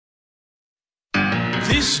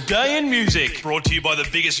This Day in Music, brought to you by the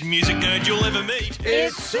biggest music nerd you'll ever meet.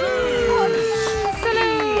 It's Silly.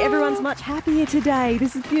 Everyone's much happier today.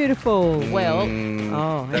 This is beautiful. Well, hang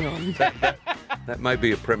on. That may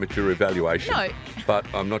be a premature evaluation, No. but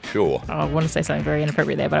I'm not sure. I want to say something very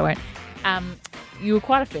inappropriate there, but I won't. You were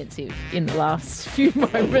quite offensive in the last few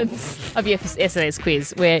moments of yesterday's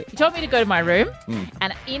quiz, where you told me to go to my room,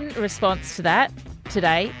 and in response to that,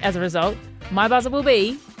 today, as a result, my buzzer will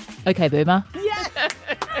be, okay, Boomer.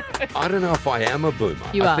 I don't know if I am a boomer.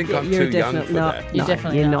 You I are. think Yeah, I'm too young for that. You're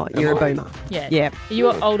definitely you're not. not. You're Am I? a boomer. Yeah. Yep.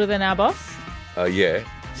 You're older than our boss, Yeah.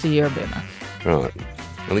 so you're a boomer. Right.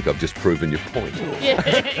 I think I've just proven your point. Yeah,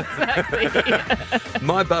 exactly.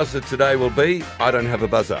 My buzzer today will be, I don't have a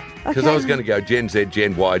buzzer. Because I was going to go Gen Z,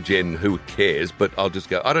 Gen Y, Gen who cares, but I'll just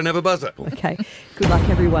go, I don't have a buzzer. Okay. Good luck,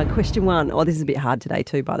 everyone. Question 1. Oh, this is a bit hard today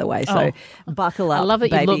too, by the way. So buckle up, I love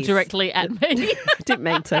that you look babies. directly at me. Didn't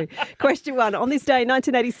mean to. Question 1. On this day,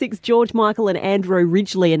 1986, George Michael and Andrew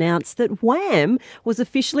Ridgeley announced that Wham was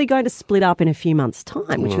officially going to split up in a few months'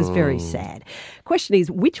 time, which was very sad. Question is,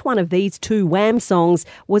 which one of these two Wham songs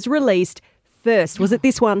was released first? Was it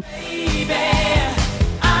this one?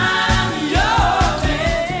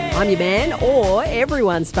 I'm Your Man, or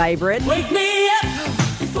everyone's favourite? I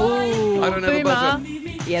don't have a buzzer.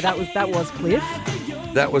 Yeah, that was Cliff.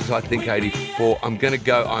 That was, I think, 84. I'm going to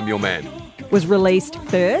go, I'm Your Man. Was released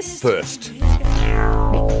first. First.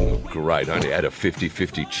 Oh, great. I only had a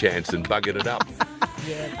 50-50 chance and buggered it up.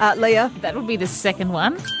 Leah? That would be the second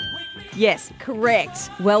one. Yes,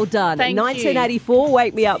 correct. Well done. Thank you. 1984,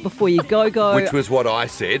 Wake Me Up Before You Go. Which was what I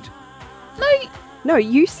said. No,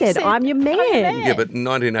 you said I'm Your Man. Yeah, but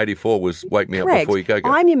 1984 was Wake Me Up Correct. Before You Go.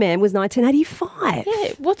 I'm Your Man was 1985.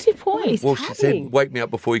 Yeah, what's your point? Well, she said Wake Me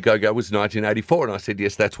Up Before You Go was 1984, and I said,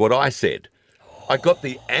 yes, that's what I said. I got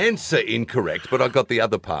the answer incorrect, but I got the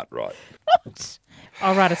other part right.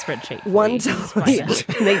 I'll write a spreadsheet. for One you. time.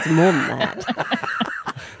 Needs more than that.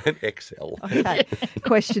 And Excel. Okay.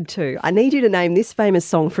 Question 2. I need you to name this famous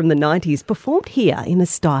song from the 90s performed here in the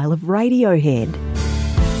style of Radiohead.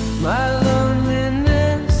 My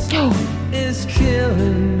loneliness is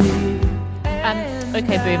killing me.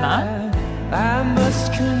 Okay, Boomer. I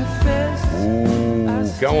must confess.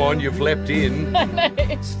 Ooh, go on, you've leapt in.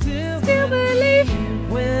 Still believe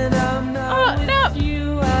when I'm not no. with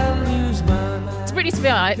you, I lose my mind. It's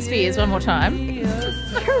Britney Spears one more time.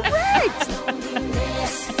 Correct!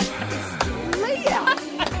 Leah!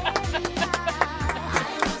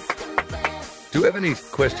 Do you have any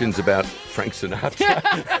questions about Frank Sinatra?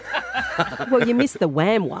 Well, you missed the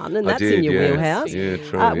Wham one, and I that's did, in your yeah. wheelhouse. Yeah,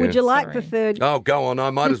 true, Would yeah. you like Sorry. the third? Oh, go on. I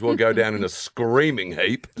might as well go down in a screaming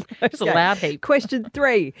heap. It's a loud heap. Question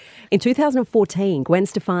 3. In 2014, Gwen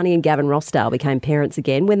Stefani and Gavin Rossdale became parents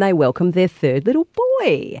again when they welcomed their third little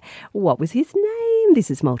boy. What was his name? This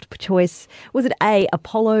is multiple choice. Was it A,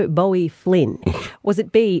 Apollo Bowie Flynn? Was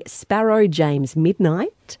it B, Sparrow James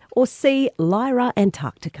Midnight? Or C, Lyra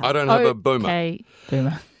Antarctica? I don't have a boomer. Okay,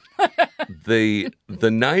 Boomer. The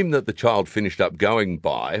name that the child finished up going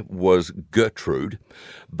by was Gertrude,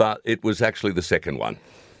 but it was actually the second one.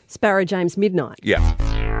 Sparrow James Midnight. Yeah.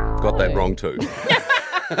 Got that wrong too.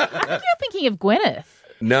 You're thinking of Gwyneth.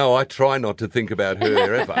 No, I try not to think about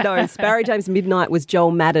her ever. No, Sparrow James Midnight was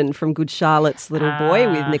Joel Madden from Good Charlotte's Little Boy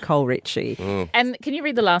with Nicole Richie. And can you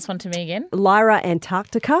read the last one to me again? Lyra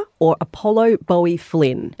Antarctica or Apollo Bowie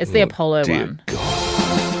Flynn? It's the Apollo dear one.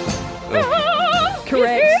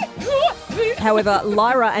 Correct. However,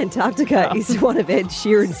 Lyra Antarctica is one of Ed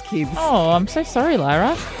Sheeran's kids. Oh, I'm so sorry,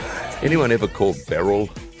 Lyra. Anyone ever called Beryl?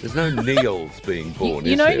 There's no Neils being born,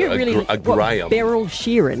 you is know there? you're really- a Graham. Beryl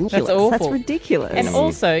Sheeran. That's awful. That's ridiculous. And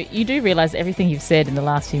also, you do realise everything you've said in the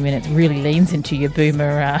last few minutes really leans into your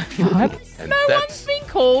Boomer vibe. And No that's- one's been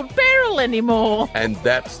called Beryl anymore. And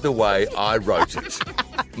that's the way I wrote it.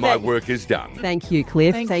 My work is done. Thank you,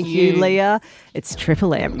 Cliff. Thank Thank you, you. Leah. It's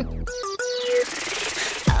Triple M.